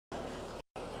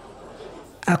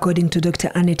According to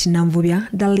Dr. Annette Namvubya,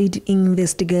 the lead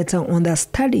investigator on the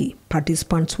study,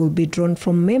 participants will be drawn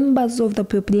from members of the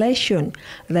population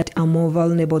that are more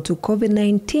vulnerable to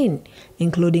COVID-19,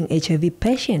 including HIV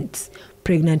patients,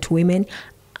 pregnant women,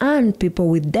 and people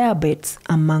with diabetes,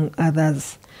 among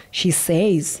others. She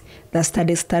says the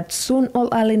study starts soon or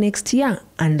early next year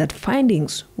and that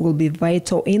findings will be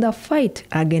vital in the fight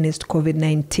against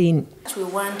COVID-19. We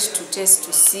want to test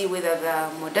to see whether the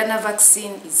Moderna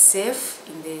vaccine is safe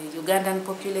in the Ugandan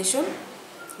population.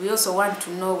 We also want to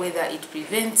know whether it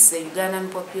prevents the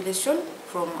Ugandan population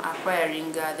from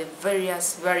acquiring the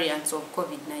various variants of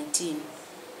COVID-19.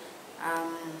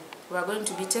 We are going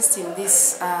to be testing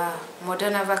this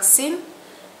Moderna vaccine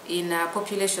in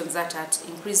populations that are at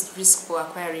increased risk for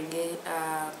acquiring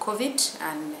COVID,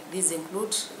 and these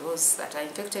include those that are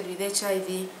infected with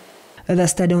HIV. The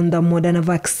study on the Moderna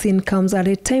vaccine comes at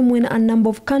a time when a number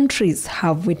of countries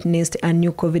have witnessed a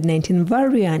new COVID-19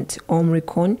 variant,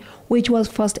 Omicron, which was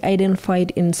first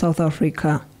identified in South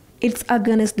Africa. It's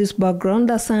against this background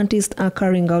that scientists are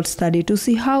carrying out study to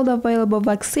see how the available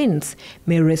vaccines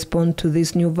may respond to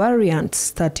this new variant,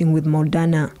 starting with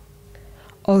Moderna.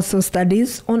 Also,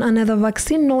 studies on another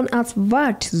vaccine known as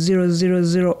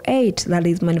VAT0008 that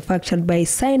is manufactured by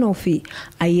Sanofi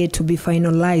are yet to be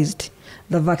finalized.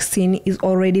 The vaccine is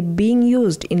already being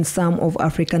used in some of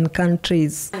African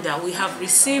countries. We have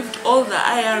received all the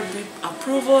IRB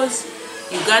approvals.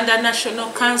 Uganda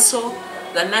National Council,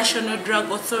 the National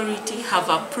Drug Authority have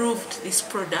approved this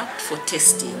product for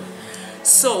testing.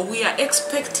 So we are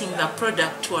expecting the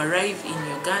product to arrive in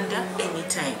Uganda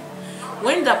anytime.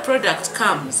 When the product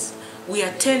comes, we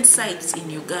have 10 sites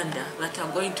in Uganda that are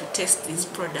going to test these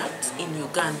products in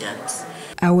Ugandans.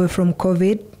 Away from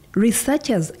COVID,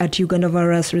 researchers at Uganda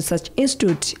Virus Research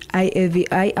Institute,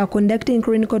 IAVI, are conducting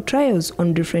clinical trials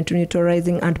on different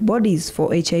neutralizing antibodies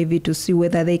for HIV to see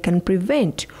whether they can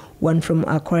prevent one from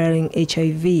acquiring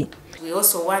HIV. We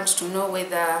also want to know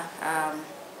whether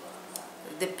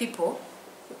the people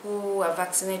who are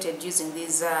vaccinated using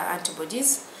these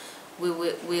antibodies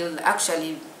will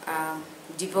actually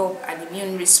develop an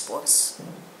immune response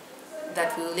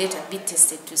that will later be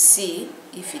tested to see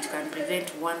if it can prevent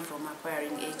one from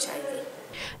acquiring HIV.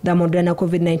 The Moderna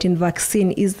COVID-19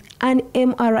 vaccine is an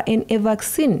mRNA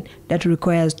vaccine that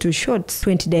requires 2 shots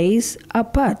 20 days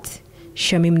apart.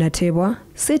 Shamim Natebwa,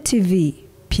 CTV,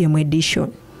 PM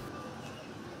Edition.